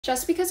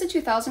Just because the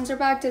 2000s are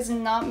back does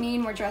not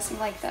mean we're dressing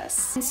like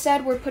this.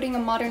 Instead, we're putting a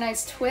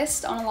modernized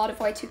twist on a lot of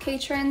Y2K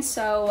trends,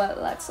 so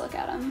let's look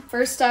at them.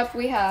 First up,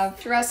 we have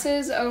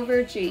dresses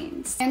over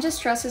jeans, and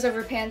just dresses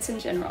over pants in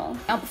general.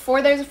 Now,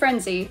 before there's a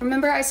frenzy,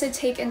 remember I said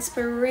take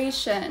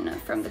inspiration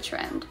from the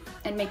trend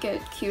and make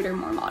it cuter,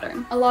 more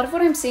modern. A lot of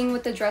what I'm seeing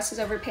with the dresses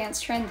over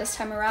pants trend this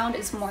time around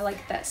is more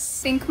like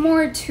this. Think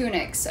more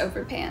tunics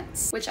over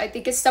pants, which I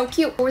think is so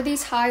cute. Or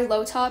these high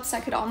low tops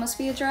that could almost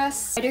be a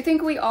dress. I do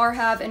think we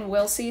have and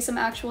will see some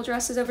actual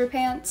dresses over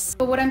pants,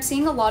 but what I'm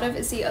seeing a lot of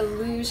is the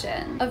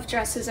illusion of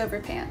dresses over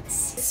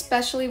pants,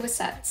 especially with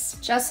sets,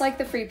 just like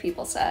the Free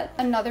People set.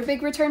 Another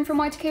big return from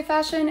Y2K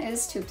fashion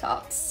is tube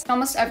tops. In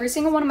almost every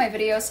single one of my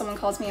videos, someone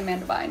calls me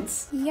Amanda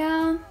Bynes.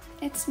 Yeah,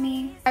 it's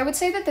me. I would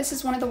say that this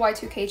is one of the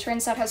Y2K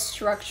trends that has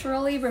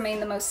structurally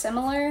remained the most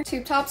similar.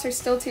 Tube tops are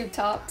still tube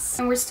tops,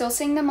 and we're still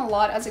seeing them a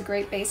lot as a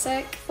great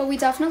basic, but we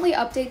definitely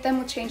update them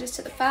with changes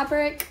to the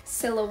fabric,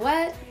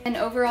 silhouette, and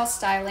overall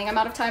styling. I'm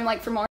out of time for more.